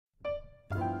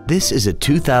This is a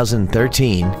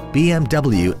 2013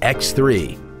 BMW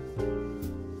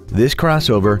X3. This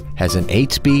crossover has an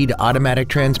 8-speed automatic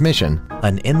transmission,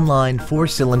 an inline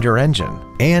 4-cylinder engine,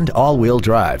 and all-wheel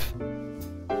drive.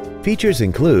 Features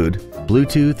include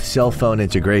Bluetooth cell phone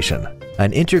integration,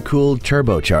 an intercooled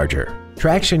turbocharger,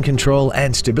 traction control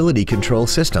and stability control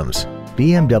systems,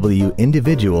 BMW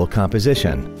individual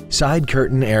composition, side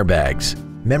curtain airbags,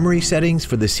 memory settings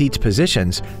for the seat's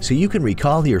positions so you can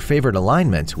recall your favorite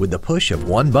alignments with the push of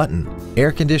one button,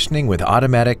 air conditioning with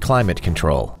automatic climate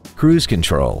control, cruise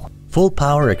control, full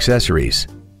power accessories,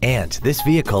 and this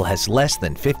vehicle has less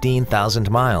than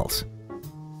 15,000 miles.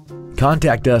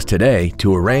 Contact us today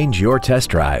to arrange your test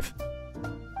drive.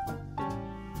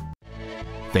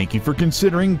 Thank you for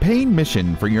considering Payne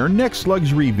Mission for your next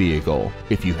luxury vehicle.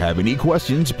 If you have any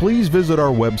questions, please visit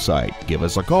our website, give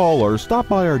us a call, or stop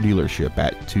by our dealership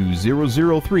at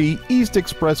 2003 East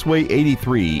Expressway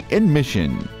 83 in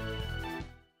Mission.